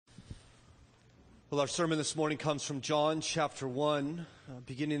Well, our sermon this morning comes from John chapter 1,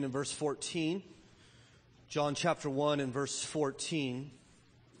 beginning in verse 14. John chapter 1 and verse 14.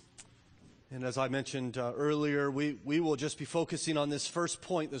 And as I mentioned earlier, we will just be focusing on this first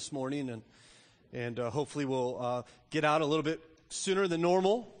point this morning, and hopefully we'll get out a little bit sooner than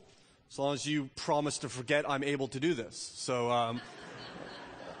normal, as long as you promise to forget I'm able to do this. So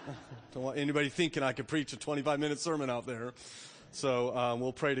don't want anybody thinking I could preach a 25-minute sermon out there. So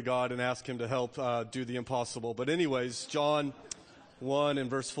we'll pray to God and ask Him to help do the impossible. But anyways, John 1 and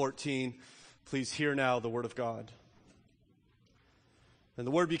verse 14, please hear now the word of God. And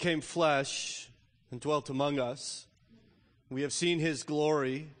the Word became flesh and dwelt among us. We have seen His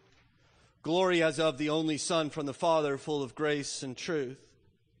glory, glory as of the only Son from the Father, full of grace and truth.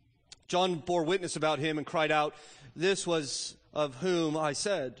 John bore witness about Him and cried out, "This was of whom I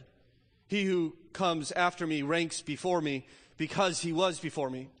said, He who comes after me ranks before me, because He was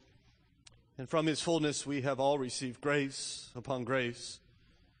before me." And from His fullness we have all received grace upon grace.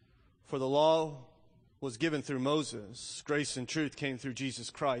 For the law was given through Moses. Grace and truth came through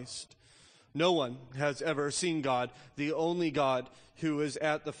Jesus Christ. No one has ever seen God, the only God who is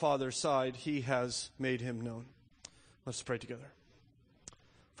at the Father's side. He has made Him known. Let's pray together.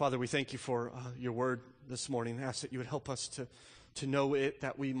 Father, we thank You for Your word this morning. I ask that You would help us to know it,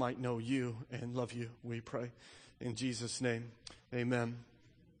 that we might know You and love You, we pray. In Jesus' name, amen.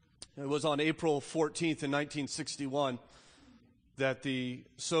 It was on April 14th in 1961 that the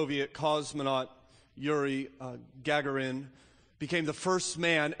Soviet cosmonaut Yuri Gagarin became the first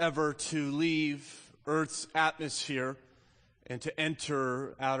man ever to leave Earth's atmosphere and to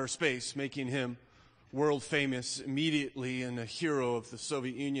enter outer space, making him world famous immediately and a hero of the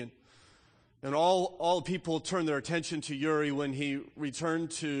Soviet Union. And all people turned their attention to Yuri when he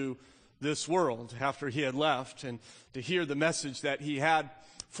returned to this world after he had left, and to hear the message that he had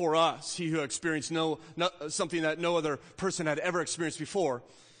for us, he who experienced something that no other person had ever experienced before.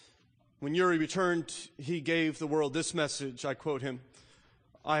 When Yuri returned, he gave the world this message. I quote him,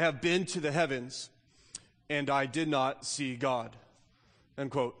 "I have been to the heavens, and I did not see God."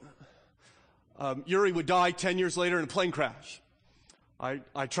 End quote. Yuri would die 10 years later in a plane crash.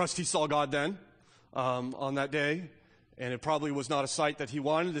 I trust he saw God then, on that day, and it probably was not a sight that he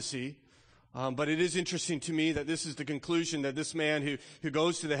wanted to see. But it is interesting to me that this is the conclusion, that this man who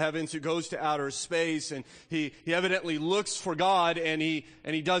goes to the heavens, who goes to outer space, and he evidently looks for God, and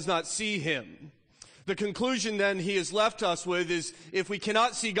he does not see Him. The conclusion then he has left us with is, if we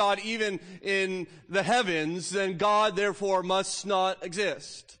cannot see God even in the heavens, then God therefore must not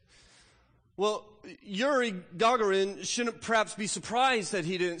exist. Well, Yuri Gagarin shouldn't perhaps be surprised that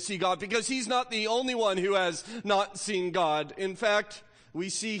he didn't see God, because he's not the only one who has not seen God. In fact, we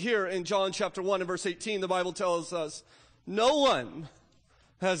see here in John chapter 1 and verse 18, the Bible tells us, no one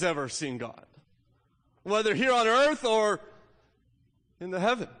has ever seen God, whether here on earth or in the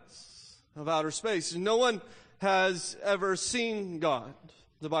heavens of outer space. No one has ever seen God,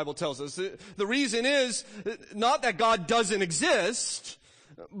 the Bible tells us. The reason is not that God doesn't exist,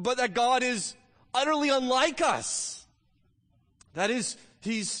 but that God is utterly unlike us. That is,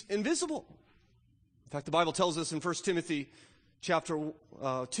 He's invisible. In fact, the Bible tells us in 1 Timothy chapter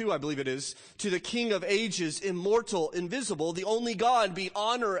 2, I believe it is, "To the King of ages, immortal, invisible, the only God, be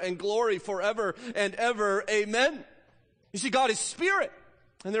honor and glory forever and ever. Amen." You see, God is spirit,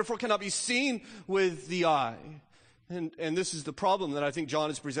 and therefore cannot be seen with the eye. And this is the problem that I think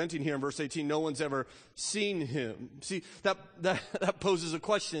John is presenting here in verse 18. No one's ever seen Him. See, that poses a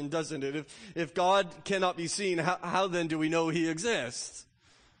question, doesn't it? If God cannot be seen, how then do we know He exists?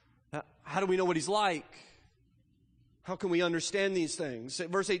 How do we know what He's like? How can we understand these things?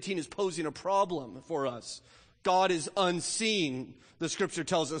 Verse 18 is posing a problem for us. God is unseen, the Scripture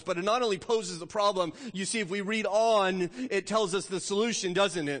tells us. But it not only poses the problem, you see, if we read on, it tells us the solution,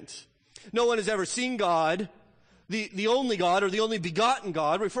 doesn't it? No one has ever seen God, the only God, or the only begotten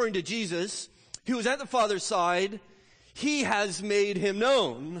God, referring to Jesus, who is at the Father's side. He has made Him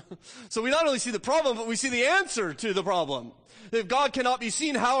known. So we not only see the problem, but we see the answer to the problem. If God cannot be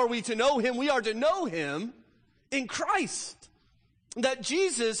seen, how are we to know Him? We are to know Him in Christ, that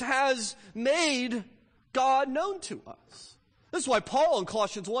Jesus has made God known to us. This is why Paul in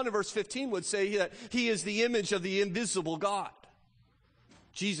Colossians 1 and verse 15 would say that He is the image of the invisible God.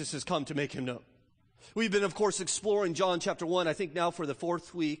 Jesus has come to make Him known. We've been, of course, exploring John chapter 1, I think now for the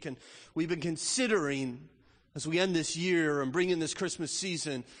 4th week, and we've been considering, as we end this year and bring in this Christmas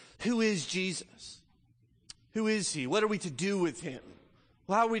season, who is Jesus? Who is He? What are we to do with Him?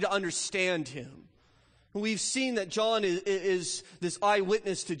 How are we to understand Him? We've seen that John is this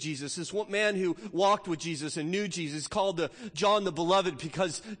eyewitness to Jesus, this one man who walked with Jesus and knew Jesus, called John the Beloved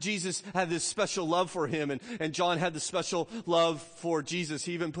because Jesus had this special love for him, and John had this special love for Jesus.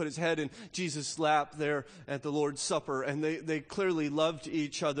 He even put his head in Jesus' lap there at the Lord's Supper, and they clearly loved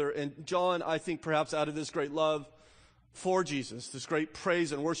each other. And John, I think perhaps out of this great love for Jesus, this great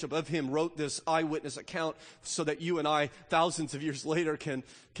praise and worship of him, wrote this eyewitness account so that you and I, thousands of years later, can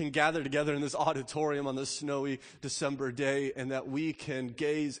gather together in this auditorium on this snowy December day, and that we can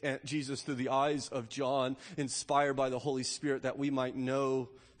gaze at Jesus through the eyes of John, inspired by the Holy Spirit, that we might know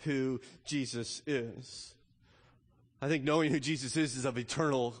who Jesus is. I think knowing who Jesus is of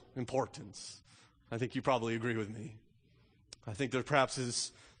eternal importance. I think you probably agree with me. I think there perhaps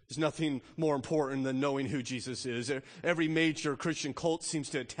is nothing more important than knowing who Jesus is. Every major Christian cult seems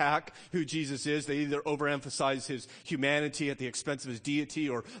to attack who Jesus is. They either overemphasize his humanity at the expense of his deity,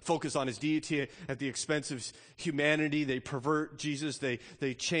 or focus on his deity at the expense of his humanity. They pervert Jesus.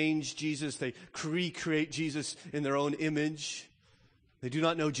 They change Jesus. They recreate Jesus in their own image. They do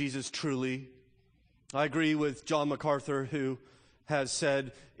not know Jesus truly. I agree with John MacArthur, who has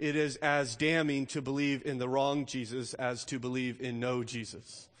said it is as damning to believe in the wrong Jesus as to believe in no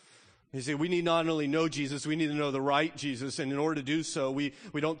Jesus. You see, we need not only know Jesus, we need to know the right Jesus. And in order to do so, we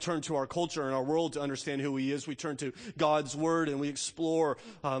don't turn to our culture and our world to understand who he is. We turn to God's word, and we explore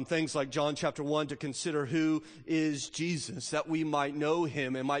things like John chapter 1 to consider who is Jesus, that we might know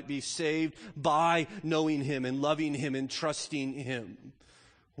him and might be saved by knowing him and loving him and trusting him.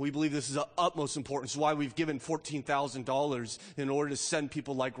 We believe this is of utmost importance. It's why we've given $14,000 in order to send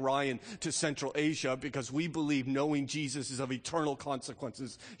people like Ryan to Central Asia, because we believe knowing Jesus is of eternal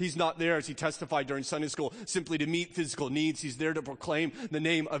consequences. He's not there, as he testified during Sunday school, simply to meet physical needs. He's there to proclaim the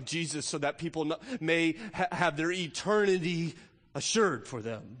name of Jesus so that people may have their eternity assured for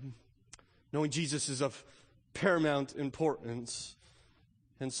them. Knowing Jesus is of paramount importance.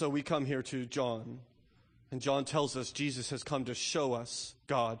 And so we come here to John. And John tells us Jesus has come to show us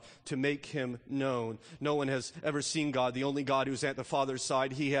God, to make him known. No one has ever seen God, the only God who's at the Father's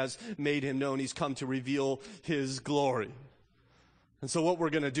side. He has made him known. He's come to reveal his glory. And so what we're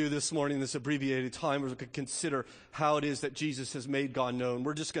going to do this morning, this abbreviated time, we're going to consider how it is that Jesus has made God known.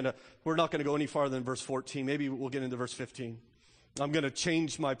 We're not going to go any farther than verse 14. Maybe we'll get into verse 15. I'm going to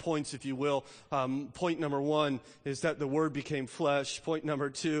change my points, if you will. Point number 1 is that the Word became flesh. Point number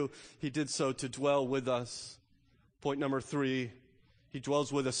 2, he did so to dwell with us. Point number 3, he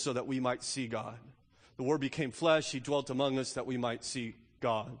dwells with us so that we might see God. The Word became flesh. He dwelt among us that we might see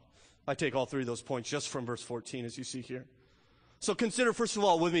God. I take all 3 of those points just from verse 14, as you see here. So consider, first of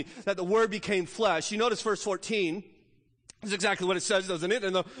all, with me, that the Word became flesh. You notice verse 14 is exactly what it says, doesn't it?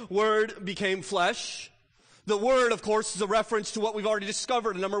 And the Word became flesh. The Word, of course, is a reference to what we've already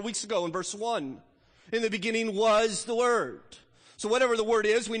discovered a number of weeks ago in verse 1. In the beginning was the Word. So whatever the Word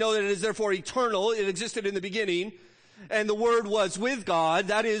is, we know that it is therefore eternal. It existed in the beginning. And the Word was with God.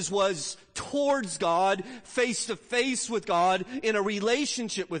 That is, was towards God, face to face with God, in a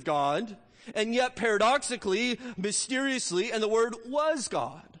relationship with God. And yet, paradoxically, mysteriously, and the Word was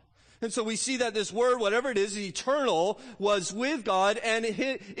God. And so we see that this Word, whatever it is, eternal, was with God and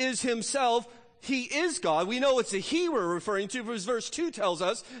is himself. He is God. We know it's the He we're referring to, because verse 2 tells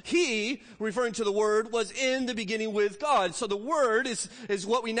us He, referring to the Word, was in the beginning with God. So the Word is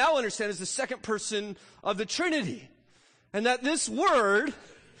what we now understand as the second person of the Trinity. And that this Word,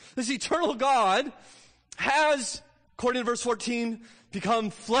 this eternal God, has, according to verse 14, become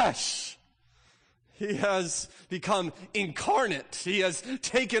flesh. He has become incarnate. He has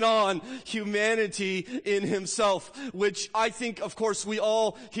taken on humanity in himself, which I think, of course, we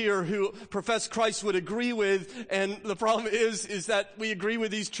all here who profess Christ would agree with. And the problem is that we agree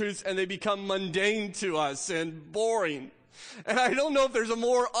with these truths and they become mundane to us and boring. And I don't know if there's a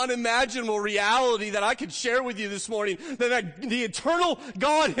more unimaginable reality that I could share with you this morning than that the eternal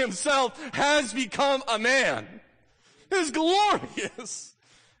God himself has become a man. It's glorious.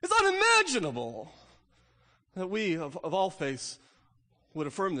 It's unimaginable. That we, of all faiths, would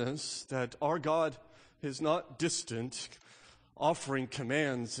affirm this, that our God is not distant, offering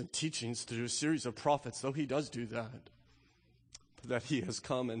commands and teachings through a series of prophets, though he does do that, but that he has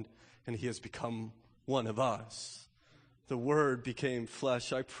come and he has become one of us. The Word became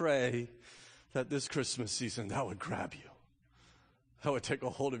flesh. I pray that this Christmas season that would grab you. That would take a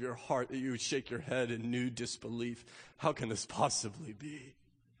hold of your heart, that you would shake your head in new disbelief. How can this possibly be?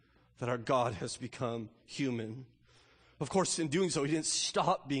 That our God has become human. Of course, in doing so, he didn't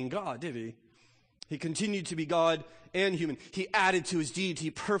stop being God, did he? He continued to be God and human. He added to his deity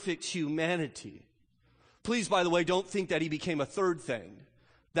perfect humanity. Please, by the way, don't think that he became a third thing.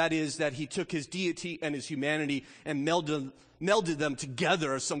 That is, that he took his deity and his humanity and melded them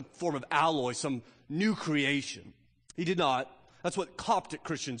together as some form of alloy, some new creation. He did not. That's what Coptic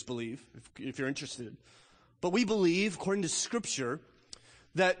Christians believe, if you're interested. But we believe, according to Scripture,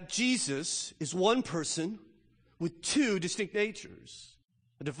 that Jesus is one person with two distinct natures,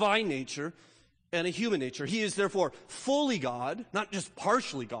 a divine nature and a human nature. He is therefore fully God, not just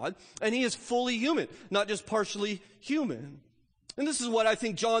partially God, and he is fully human, not just partially human. And this is what I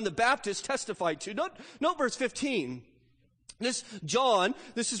think John the Baptist testified to. Note verse 15. This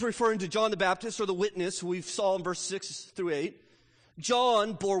is referring to John the Baptist, or the witness, who we saw in verse 6 through 8.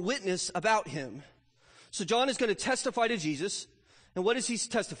 John bore witness about him. So John is going to testify to Jesus. And what does he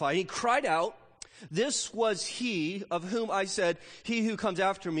testify? He cried out, "This was he of whom I said, 'He who comes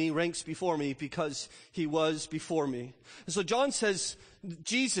after me ranks before me, because he was before me.'" And so John says,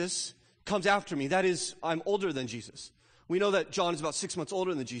 Jesus comes after me. That is, I'm older than Jesus. We know that John is about 6 months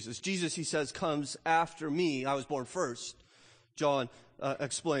older than Jesus. Jesus, he says, comes after me. I was born first, John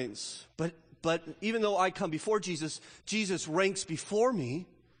explains. But even though I come before Jesus, Jesus ranks before me.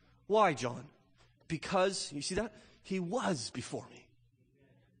 Why, John? Because, you see that? He was before me.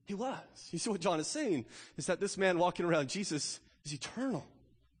 He was. You see what John is saying? Is that this man walking around Jesus is eternal.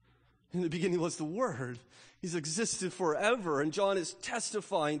 In the beginning was the Word. He's existed forever. And John is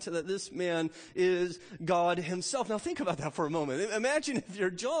testifying to that this man is God himself. Now think about that for a moment. Imagine if you're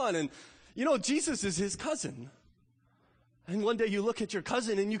John and, Jesus is his cousin. And one day you look at your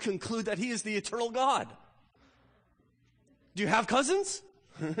cousin and you conclude that he is the eternal God. Do you have cousins?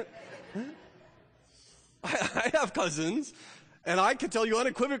 I have cousins. And I can tell you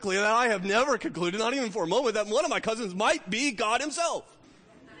unequivocally that I have never concluded, not even for a moment, that one of my cousins might be God himself.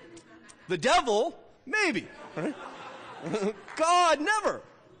 The devil, maybe. Right? God, never.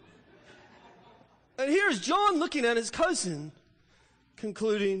 And here's John looking at his cousin,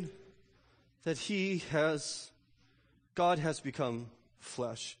 concluding that God has become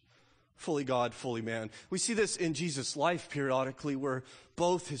flesh, fully God, fully man. We see this in Jesus' life periodically, where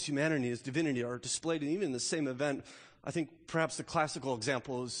both his humanity and his divinity are displayed, and even in the same event. I think perhaps the classical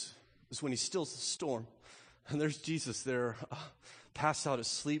example is when he stills the storm. And there's Jesus there, passed out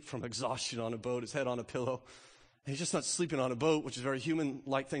asleep from exhaustion on a boat, his head on a pillow. And he's just not sleeping on a boat, which is a very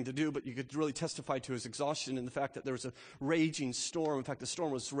human-like thing to do, but you could really testify to his exhaustion and the fact that there was a raging storm. In fact, the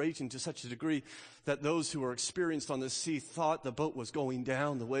storm was raging to such a degree that those who were experienced on the sea thought the boat was going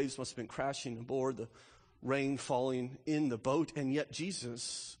down. The waves must have been crashing aboard, the rain falling in the boat. And yet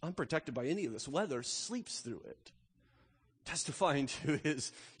Jesus, unprotected by any of this weather, sleeps through it, testifying to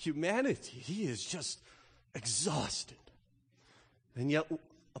his humanity. He is just exhausted. And yet,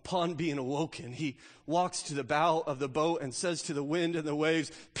 upon being awoken, he walks to the bow of the boat and says to the wind and the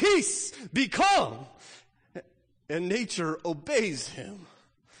waves, "Peace, be calm." And nature obeys him,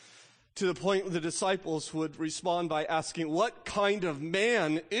 to the point where the disciples would respond by asking, "What kind of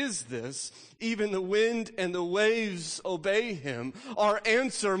man is this? Even the wind and the waves obey him." Our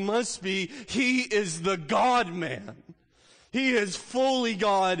answer must be, he is the God-man. He is fully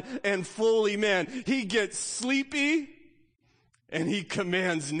God and fully man. He gets sleepy and he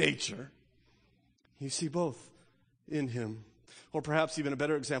commands nature. You see both in him. Or perhaps even a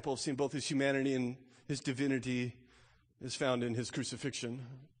better example of seeing both his humanity and his divinity is found in his crucifixion.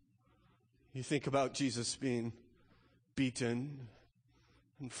 You think about Jesus being beaten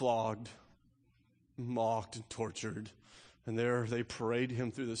and flogged, and mocked and tortured. And there they parade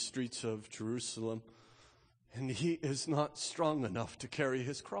him through the streets of Jerusalem. And he is not strong enough to carry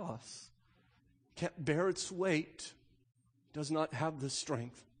his cross. Can't bear its weight. Does not have the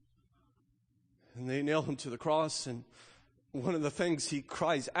strength. And they nail him to the cross, and one of the things he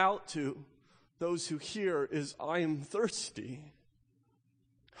cries out to those who hear is, "I am thirsty."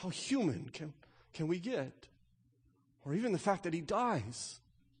 How human can we get? Or even the fact that he dies.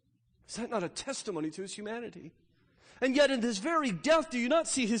 Is that not a testimony to his humanity? And yet in this very death, do you not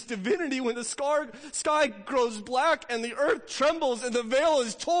see his divinity when the sky grows black and the earth trembles and the veil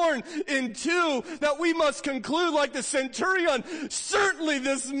is torn in two, that we must conclude like the centurion, certainly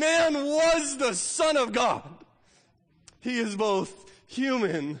this man was the Son of God. He is both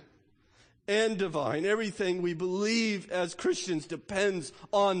human and divine. Everything we believe as Christians depends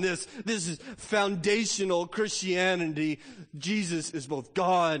on this. This is foundational Christianity. Jesus is both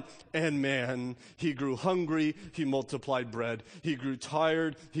God and man. He grew hungry, he multiplied bread. He grew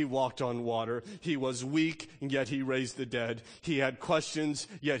tired, he walked on water. He was weak, and yet he raised the dead. He had questions,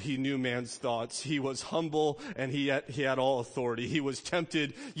 yet he knew man's thoughts. He was humble, and yet he had all authority. He was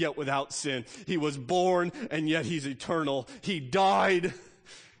tempted, yet without sin. He was born, and yet he's eternal. He died,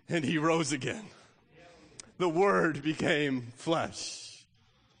 and he rose again. The Word became flesh.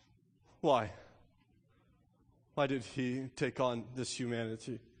 Why? Why did he take on this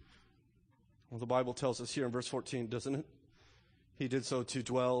humanity? Well, the Bible tells us here in verse 14, doesn't it? He did so to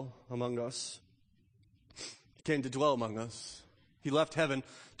dwell among us. He came to dwell among us. He left heaven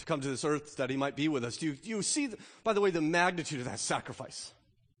to come to this earth that he might be with us. Do you see, by the way, the magnitude of that sacrifice?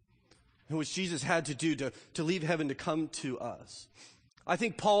 And which Jesus had to do to leave heaven to come to us. I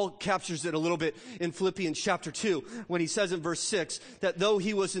think Paul captures it a little bit in Philippians chapter 2 when he says in verse 6 that though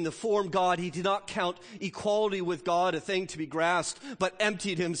he was in the form God, he did not count equality with God a thing to be grasped, but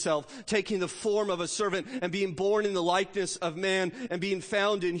emptied himself, taking the form of a servant and being born in the likeness of man and being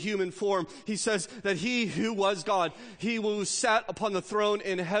found in human form. He says that he who was God, he who sat upon the throne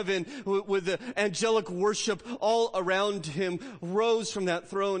in heaven with the angelic worship all around him, rose from that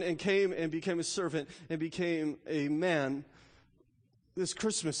throne and came and became a servant and became a man. This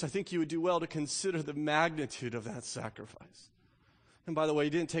Christmas, I think you would do well to consider the magnitude of that sacrifice. And by the way, he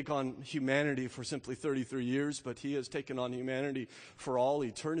didn't take on humanity for simply 33 years, but he has taken on humanity for all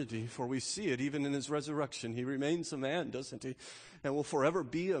eternity, for we see it even in his resurrection. He remains a man, doesn't he? And will forever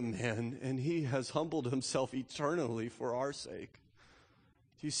be a man, and he has humbled himself eternally for our sake.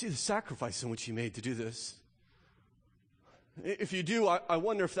 Do you see the sacrifice in which he made to do this? If you do, I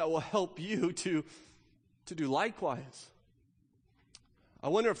wonder if that will help you to do likewise. I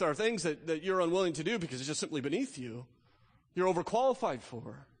wonder if there are things that you're unwilling to do because it's just simply beneath you. You're overqualified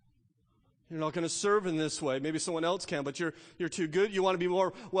for. You're not going to serve in this way. Maybe someone else can, but you're too good. You want to be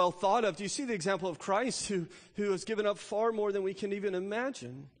more well thought of. Do you see the example of Christ who has given up far more than we can even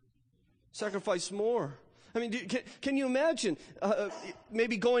imagine? Sacrificed more. I mean, can you imagine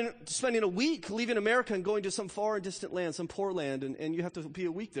maybe spending a week, leaving America and going to some far and distant land, some poor land, and you have to be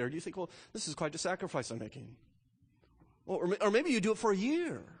a week there? Do you think, well, this is quite a sacrifice I'm making? Or maybe you do it for a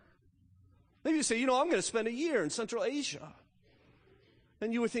year. Maybe you say, I'm going to spend a year in Central Asia.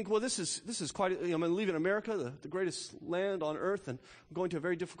 And you would think, well, this is quite, I'm leaving America, the greatest land on earth, and I'm going to a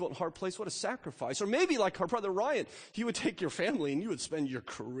very difficult and hard place. What a sacrifice. Or maybe like our brother Ryan, you would take your family and you would spend your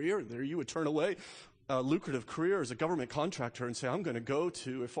career there. You would turn away a lucrative career as a government contractor and say, I'm going to go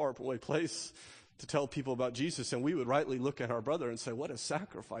to a far away place to tell people about Jesus. And we would rightly look at our brother and say, what a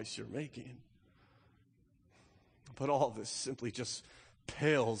sacrifice you're making. But all of this simply just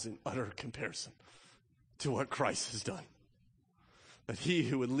pales in utter comparison to what Christ has done. That he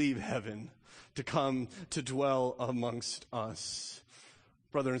who would leave heaven to come to dwell amongst us.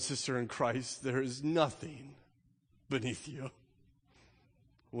 Brother and sister in Christ, there is nothing beneath you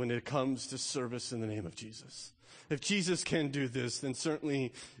when it comes to service in the name of Jesus. If Jesus can do this, then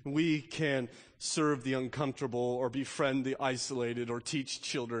certainly we can serve the uncomfortable or befriend the isolated or teach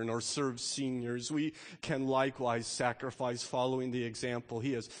children or serve seniors. We can likewise sacrifice following the example.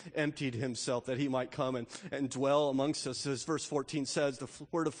 He has emptied himself that he might come and dwell amongst us. As verse 14 says, the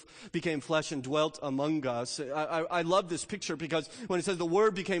Word became flesh and dwelt among us. I love this picture because when it says the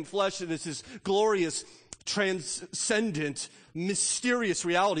Word became flesh, it is this glorious, transcendent, mysterious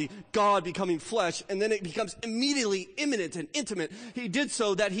reality, God becoming flesh, and then it becomes immediately imminent and intimate. He did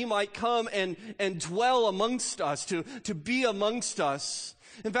so that he might come and dwell amongst us, to be amongst us.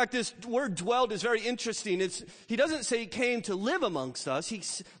 In fact, this word dwelled is very interesting. He doesn't say he came to live amongst us. He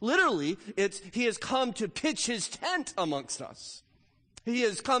has come to pitch his tent amongst us. He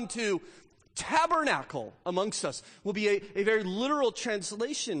has come to tabernacle amongst us will be a very literal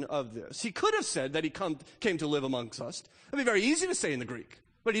translation of this. He could have said that he came to live amongst us. It'd be very easy to say in the Greek,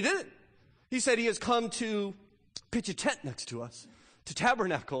 but he didn't. He said he has come to pitch a tent next to us, to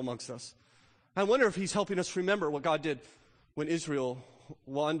tabernacle amongst us. I wonder if he's helping us remember what God did when Israel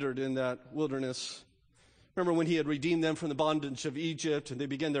wandered in that wilderness. Remember when he had redeemed them from the bondage of Egypt and they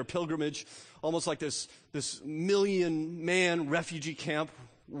began their pilgrimage, almost like this million-man refugee camp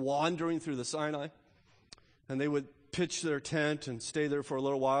wandering through the Sinai. And they would pitch their tent and stay there for a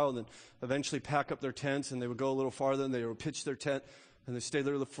little while and then eventually pack up their tents, and they would go a little farther and they would pitch their tent and they stay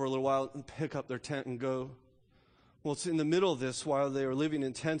there for a little while and pick up their tent and go. Well, it's in the middle of this, while they were living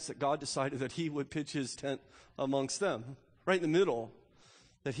in tents, that God decided that he would pitch his tent amongst them. Right in the middle.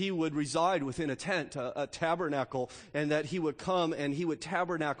 That he would reside within a tent, a tabernacle, and that he would come and he would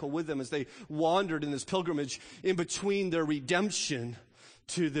tabernacle with them as they wandered in this pilgrimage in between their redemption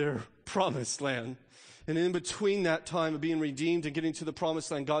to their promised land. And in between that time of being redeemed and getting to the promised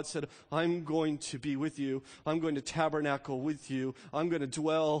land, God said, I'm going to be with you. I'm going to tabernacle with you. I'm going to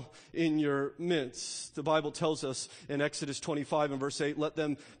dwell in your midst. The Bible tells us in Exodus 25 and verse 8, let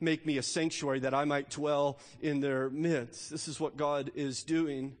them make me a sanctuary that I might dwell in their midst. This is what God is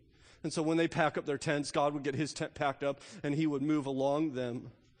doing. And so when they pack up their tents, God would get his tent packed up and he would move along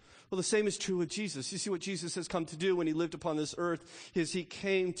them. Well, the same is true with Jesus. You see what Jesus has come to do when he lived upon this earth is he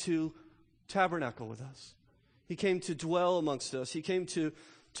came to tabernacle with us. He came to dwell amongst us. He came to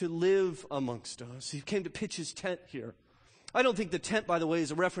live amongst us. He came to pitch his tent here. I don't think the tent, by the way,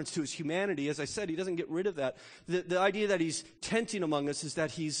 is a reference to his humanity. As I said, he doesn't get rid of that. The idea that he's tenting among us is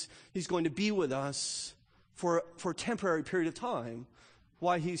that he's going to be with us for a temporary period of time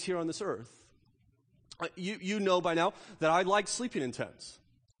while he's here on this earth. You know by now that I like sleeping in tents.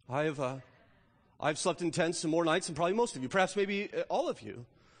 I've slept in tents more nights than probably most of you, perhaps maybe all of you.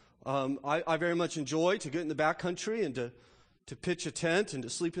 I very much enjoy to get in the backcountry and to pitch a tent and to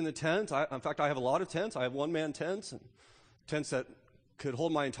sleep in the tent. In fact, I have a lot of tents. I have one-man tents and tents that could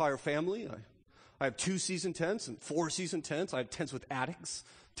hold my entire family. I have 2-season tents and 4-season tents. I have tents with attics,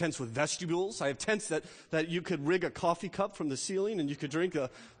 tents with vestibules. I have tents that you could rig a coffee cup from the ceiling and you could drink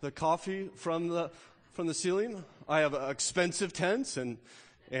the coffee from the ceiling. I have expensive tents and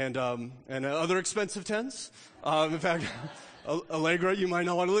other expensive tents. In fact, Allegra, you might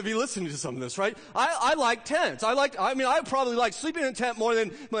not want to be listening to some of this, right? I like tents. I probably like sleeping in a tent more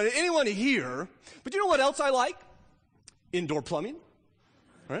than anyone here. But you know what else I like? Indoor plumbing,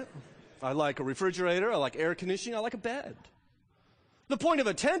 right? I like a refrigerator. I like air conditioning. I like a bed. The point of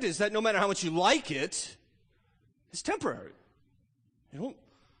a tent is that no matter how much you like it, it's temporary. You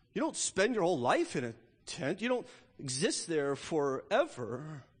don't spend your whole life in a tent. You don't exist there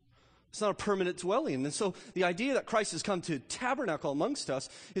forever. It's not a permanent dwelling. And so the idea that Christ has come to tabernacle amongst us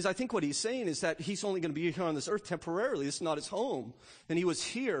is, I think what he's saying is that he's only going to be here on this earth temporarily. This is not his home. And he was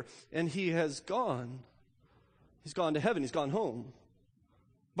here and he has gone. He's gone to heaven. He's gone home.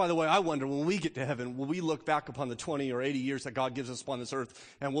 By the way, I wonder when we get to heaven, will we look back upon the 20 or 80 years that God gives us upon this earth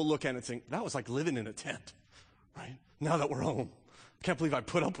and we'll look at it and think, that was like living in a tent, right? Now that we're home. I can't believe I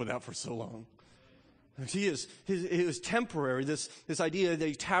put up with that for so long. It was temporary. This idea that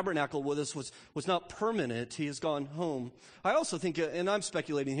he tabernacled with us was not permanent. He has gone home. I also think, and I'm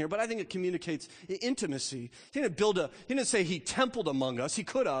speculating here, but I think it communicates intimacy. He didn't say he templed among us. He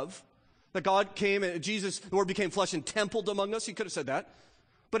could have. That God came and Jesus, the Word became flesh and templed among us. He could have said that.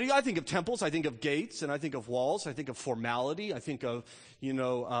 But I think of temples, I think of gates, and I think of walls, I think of formality, I think of,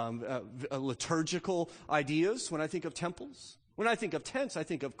 liturgical ideas when I think of temples. When I think of tents, I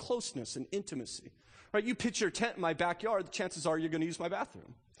think of closeness and intimacy. Right? You pitch your tent in my backyard, the chances are you're going to use my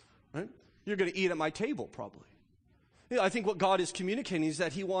bathroom. Right? You're going to eat at my table, probably. I think what God is communicating is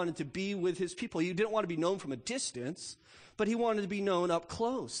that he wanted to be with his people. He didn't want to be known from a distance, but he wanted to be known up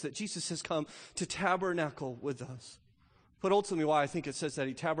close, that Jesus has come to tabernacle with us. But ultimately why I think it says that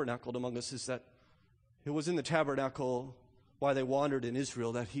he tabernacled among us is that it was in the tabernacle while they wandered in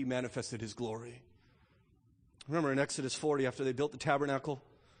Israel that he manifested his glory. Remember in Exodus 40, after they built the tabernacle,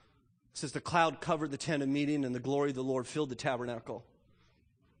 it says the cloud covered the tent of meeting and the glory of the Lord filled the tabernacle.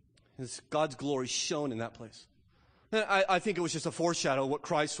 God's glory shone in that place. I think it was just a foreshadow of what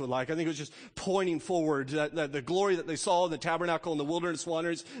Christ would like. I think it was just pointing forward that the glory that they saw in the tabernacle and the wilderness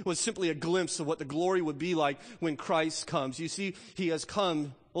wanderers was simply a glimpse of what the glory would be like when Christ comes. You see, he has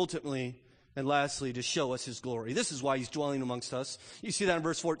come ultimately and lastly to show us his glory. This is why he's dwelling amongst us. You see that in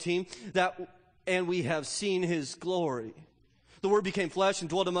verse 14, and we have seen his glory. The Word became flesh and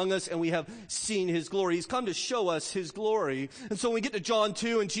dwelt among us, and we have seen his glory. He's come to show us his glory. And so when we get to John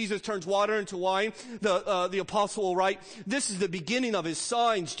 2 and Jesus turns water into wine, the apostle will write, this is the beginning of his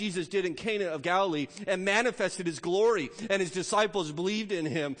signs Jesus did in Cana of Galilee and manifested his glory, and his disciples believed in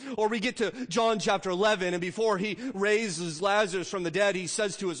him. Or we get to John chapter 11, and before he raises Lazarus from the dead, he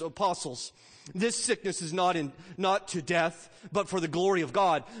says to his apostles, this sickness is not to death, but for the glory of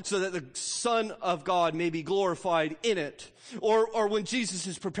God, so that the Son of God may be glorified in it. Or when Jesus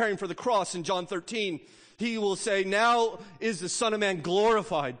is preparing for the cross in John 13, he will say, now is the Son of Man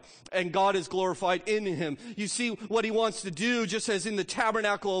glorified, and God is glorified in him. You see what he wants to do, just as in the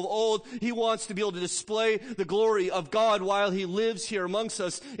tabernacle of old, he wants to be able to display the glory of God while he lives here amongst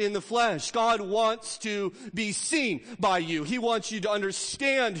us in the flesh. God wants to be seen by you. He wants you to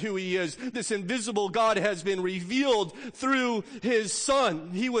understand who he is. This invisible God has been revealed through his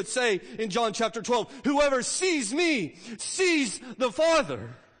Son. He would say in John chapter 12, whoever sees me sees the Father.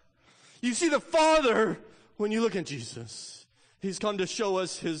 You see the Father when you look at Jesus. He's come to show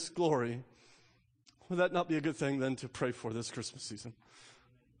us his glory. Would that not be a good thing then to pray for this Christmas season?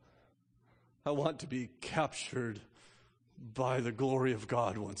 I want to be captured by the glory of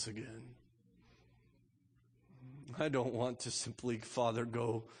God once again. I don't want to simply, Father,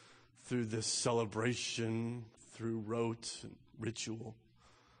 go through this celebration, through rote and ritual.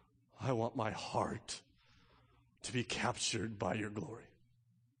 I want my heart to be captured by your glory.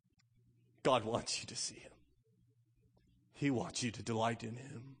 God wants you to see him. He wants you to delight in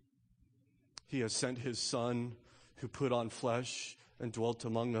him. He has sent his Son who put on flesh and dwelt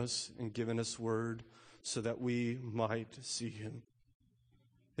among us and given us word so that we might see him.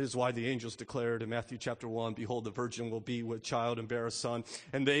 It is why the angels declared in Matthew chapter 1, behold, the virgin will be with child and bear a son,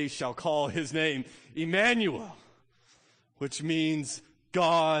 and they shall call his name Emmanuel, which means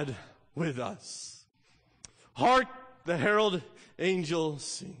God with us. Hark, the herald angels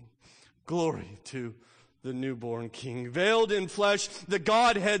sing, glory to the newborn King. Veiled in flesh, the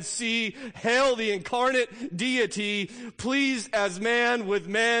Godhead see, hail the incarnate deity, pleased as man with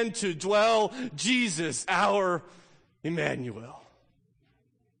man to dwell, Jesus, our Emmanuel.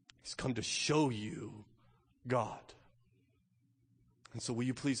 He's come to show you God. And so will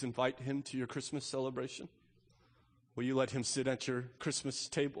you please invite him to your Christmas celebration? Will you let him sit at your Christmas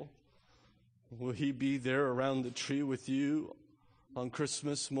table? Will he be there around the tree with you on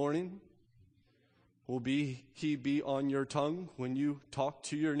Christmas morning? Will he be on your tongue when you talk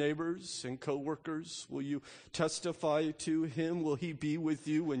to your neighbors and co-workers? Will you testify to him? Will he be with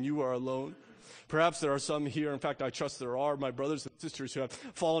you when you are alone? Perhaps there are some here, in fact, I trust there are, my brothers and sisters who have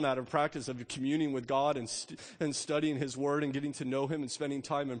fallen out of practice of communing with God and studying his word and getting to know him and spending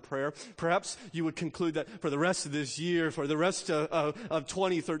time in prayer. Perhaps you would conclude that for the rest of this year, for the rest of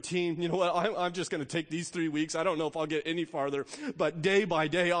 2013, you know what, I'm just going to take these 3 weeks. I don't know if I'll get any farther, but day by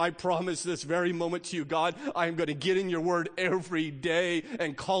day, I promise this very moment to you, God, I am going to get in your word every day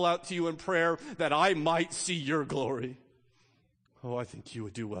and call out to you in prayer that I might see your glory. Oh, I think you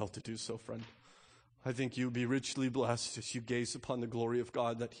would do well to do so, friend. I think you would be richly blessed as you gaze upon the glory of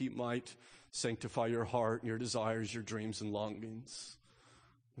God, that he might sanctify your heart, your desires, your dreams, and longings.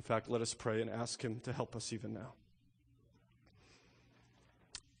 In fact, let us pray and ask him to help us even now.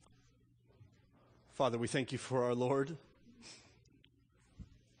 Father, we thank you for our Lord,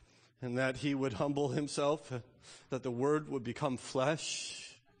 and that he would humble himself, that the word would become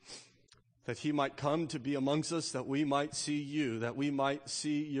flesh, that he might come to be amongst us, that we might see you, that we might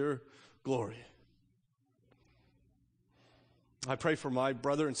see your glory. I pray for my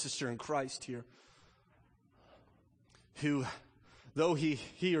brother and sister in Christ here, who, though he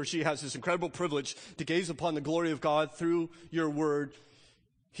or she has this incredible privilege to gaze upon the glory of God through your word,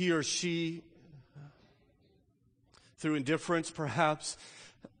 he or she, through indifference perhaps,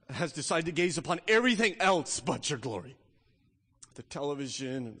 has decided to gaze upon everything else but your glory. The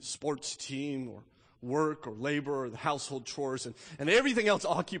television, and the sports team, or work, or labor, or the household chores, and everything else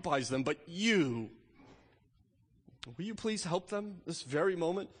occupies them, but you. Will you please help them this very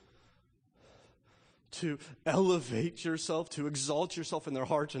moment to elevate yourself, to exalt yourself in their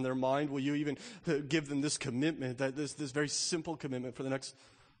heart and their mind? Will you even give them this commitment, that this very simple commitment for the next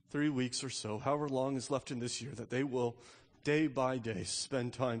 3 weeks or so, however long is left in this year, that they will day by day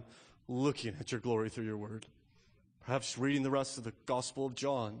spend time looking at your glory through your word? Perhaps reading the rest of the Gospel of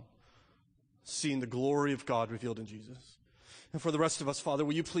John, seeing the glory of God revealed in Jesus. And for the rest of us, Father,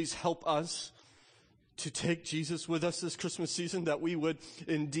 will you please help us to take Jesus with us this Christmas season, that we would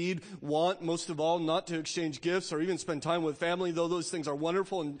indeed want, most of all, not to exchange gifts or even spend time with family, though those things are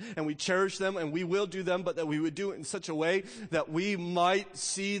wonderful and we cherish them and we will do them, but that we would do it in such a way that we might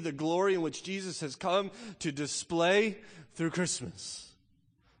see the glory in which Jesus has come to display through Christmas.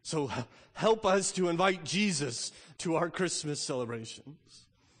 So help us to invite Jesus to our Christmas celebrations.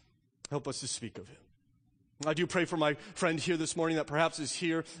 Help us to speak of him. I do pray for my friend here this morning that perhaps is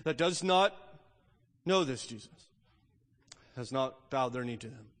here that does not know this Jesus, has not bowed their knee to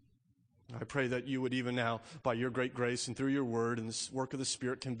him. I pray that you would even now, by your great grace and through your word and the work of the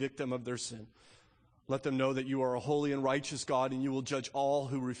Spirit, convict them of their sin. Let them know that you are a holy and righteous God, and you will judge all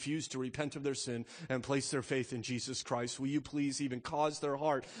who refuse to repent of their sin and place their faith in Jesus Christ. Will you please even cause their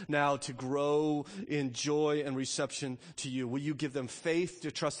heart now to grow in joy and reception to you? Will you give them faith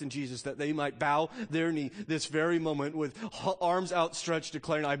to trust in Jesus, that they might bow their knee this very moment with arms outstretched,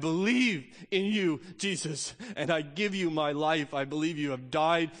 declaring, I believe in you, Jesus, and I give you my life. I believe you have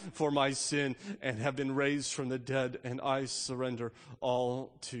died for my sin and have been raised from the dead, and I surrender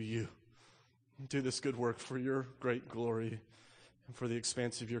all to you. Do this good work for your great glory and for the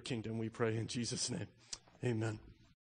expanse of your kingdom, we pray in Jesus' name. Amen.